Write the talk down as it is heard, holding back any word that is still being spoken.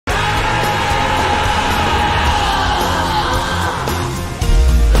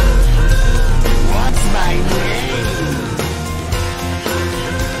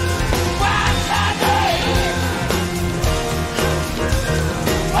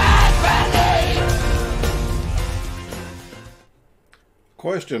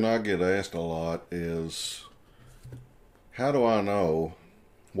Question I get asked a lot is, how do I know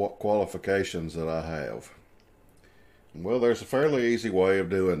what qualifications that I have? Well, there's a fairly easy way of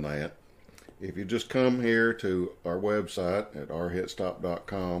doing that. If you just come here to our website at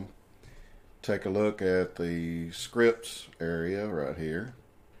rhitstop.com, take a look at the scripts area right here.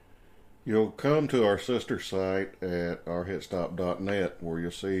 You'll come to our sister site at rhitstop.net where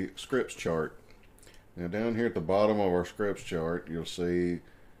you'll see scripts chart. Now down here at the bottom of our scripts chart, you'll see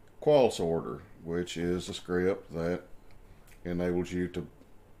qual sorter, which is a script that enables you to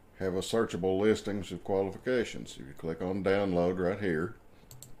have a searchable listings of qualifications. If you click on download right here,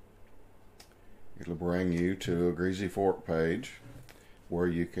 it'll bring you to a Greasy Fork page where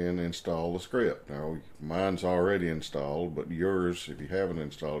you can install the script. Now mine's already installed, but yours, if you haven't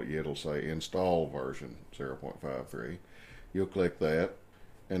installed it yet, it'll say install version 0.53. You'll click that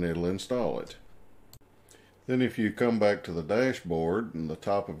and it'll install it. Then if you come back to the dashboard, and the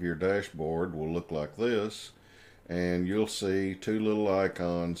top of your dashboard will look like this, and you'll see two little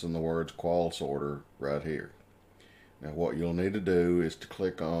icons and the words qual sorter right here. Now what you'll need to do is to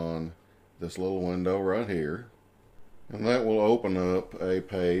click on this little window right here, and that will open up a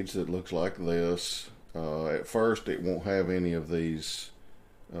page that looks like this. At first it won't have any of these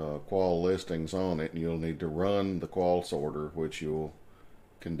qual listings on it, and you'll need to run the qual sorter, which you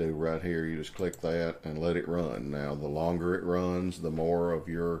can do right here. You just click that and let it run. Now the longer it runs, the more of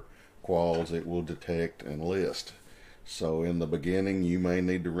your quals it will detect and list. So in the beginning you may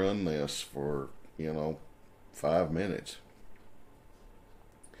need to run this for 5 minutes,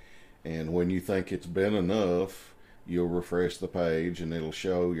 and when you think it's been enough, you'll refresh the page and it'll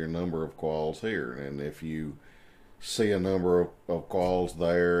show your number of quals here. And if you see a number of quals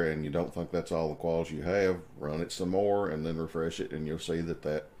there and you don't think that's all the quals you have, run it some more and then refresh it, and you'll see that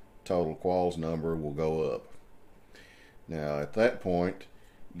that total quals number will go up. Now at that point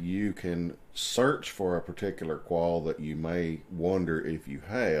you can search for a particular qual that you may wonder if you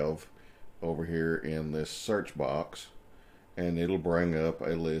have over here in this search box, and it'll bring up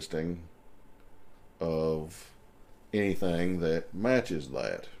a listing of anything that matches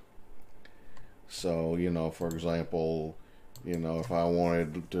that. So, for example, if I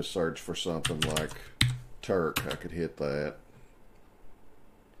wanted to search for something like Turk, I could hit that,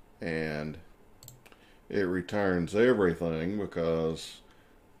 and it returns everything because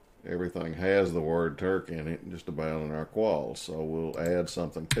everything has the word Turk in it, just about in our quals. So we'll add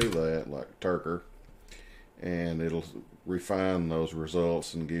something to that, like Turker, and it'll refine those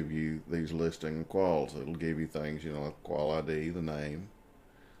results and give you these listing quals. It'll give you things, like qual ID, the name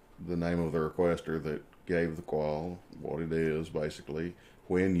of the requester that gave the qual, what it is basically,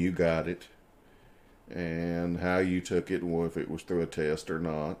 when you got it, and how you took it, if it was through a test or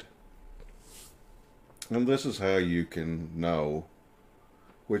not. And this is how you can know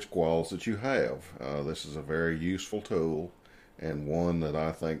which quals that you have. This is a very useful tool, and one that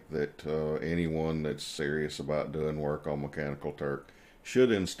I think that anyone that's serious about doing work on Mechanical Turk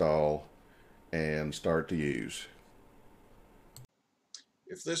should install and start to use.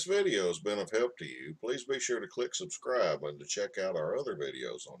 If this video has been of help to you, please be sure to click subscribe and to check out our other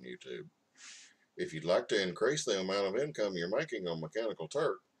videos on YouTube. If you'd like to increase the amount of income you're making on Mechanical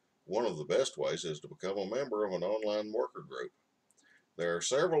Turk, one of the best ways is to become a member of an online worker group. There are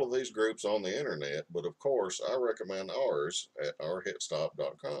several of these groups on the internet, but of course I recommend ours at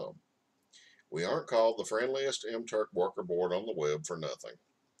rhitstop.com. We aren't called the friendliest MTurk worker board on the web for nothing.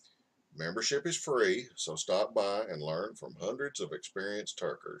 Membership is free, so stop by and learn from hundreds of experienced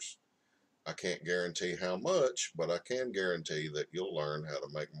Turkers. I can't guarantee how much, but I can guarantee that you'll learn how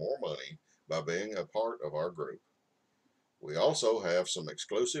to make more money by being a part of our group. We also have some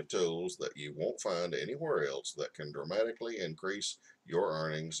exclusive tools that you won't find anywhere else that can dramatically increase your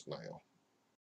earnings now.